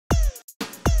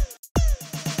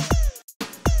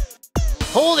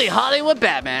Holy Hollywood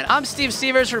Batman. I'm Steve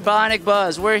Sievers for Bionic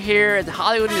Buzz. We're here at the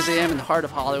Hollywood Museum in the heart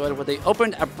of Hollywood where they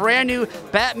opened a brand new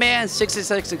Batman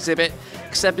 66 exhibit,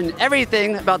 accepting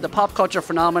everything about the pop culture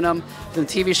phenomenon from the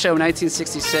TV show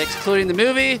 1966, including the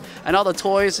movie and all the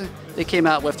toys they came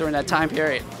out with during that time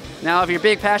period. Now, if you're a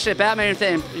big, passionate Batman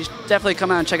fan, you should definitely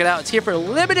come out and check it out. It's here for a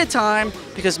limited time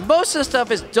because most of the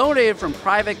stuff is donated from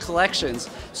private collections.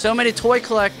 So many toy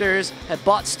collectors have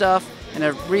bought stuff and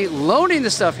are re-loaning the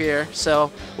stuff here.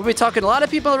 So we'll be talking to a lot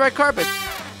of people on the red carpet.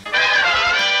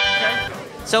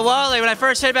 So Wally, when I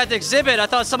first heard about the exhibit, I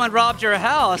thought someone robbed your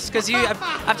house because you,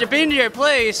 after being to your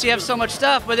place, you have so much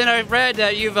stuff. But then I read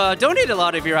that you've donated a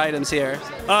lot of your items here.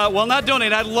 Well, not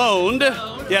donated, I loaned.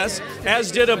 Yes,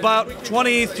 as did about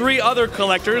 23 other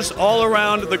collectors all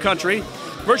around the country.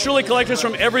 Virtually collectors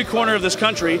from every corner of this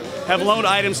country have loaned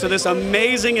items to this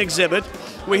amazing exhibit.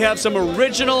 We have some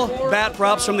original bat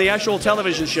props from the actual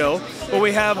television show, but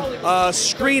we have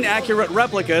screen-accurate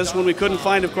replicas when we couldn't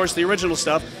find, of course, the original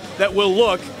stuff that will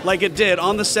look like it did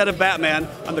on the set of Batman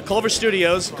on the Culver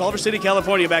Studios, Culver City,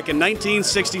 California, back in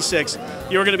 1966.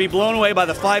 You're going to be blown away by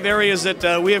the 5 areas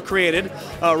that we have created.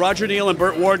 Roger Neal and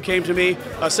Burt Ward came to me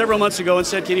several months ago and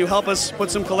said, can you help us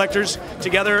put some collectors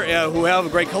together who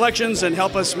have great collections and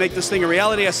help us make this thing a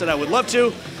reality? I said I would love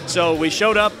to. So we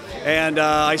showed up, and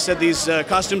I said these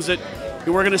costumes that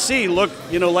we're going to see look,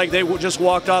 like they just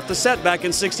walked off the set back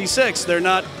in '66. They're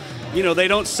not, they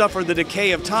don't suffer the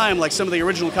decay of time like some of the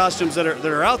original costumes that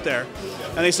are out there.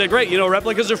 And they said, great,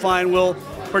 replicas are fine. We'll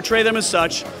portray them as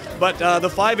such. But the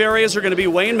 5 areas are going to be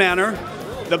Wayne Manor,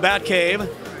 the Batcave,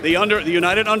 the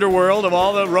United Underworld of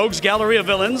all the Rogues Gallery of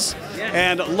Villains,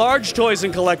 and large toys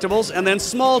and collectibles, and then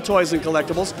small toys and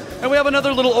collectibles. And we have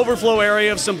another little overflow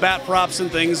area of some bat props and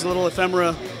things, little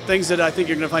ephemera things that I think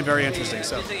you're going to find very interesting.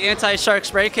 So, is the anti-shark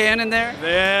spray can in there?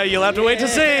 Yeah, you'll have to wait to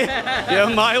see.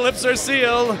 Yeah, my lips are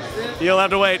sealed. You'll have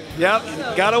to wait.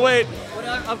 Yep, gotta wait. What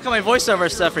upcoming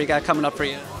voiceover stuff you got coming up for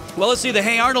you? Well, let's see, the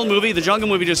Hey Arnold movie, the Jungle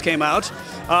movie just came out.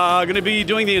 Going to be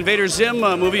doing the Invader Zim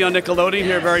movie on Nickelodeon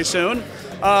here very soon.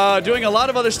 Doing a lot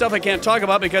of other stuff I can't talk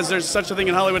about because there's such a thing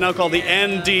in Hollywood now called the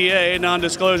NDA,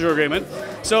 non-disclosure agreement.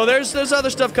 So there's other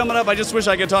stuff coming up. I just wish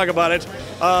I could talk about it.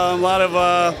 A lot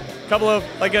of, couple of,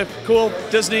 like a cool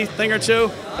Disney thing or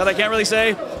two that I can't really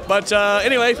say. But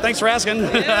anyway, thanks for asking.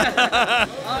 Yeah.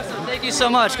 Awesome. Thank you so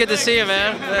much. Good to see you,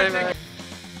 man.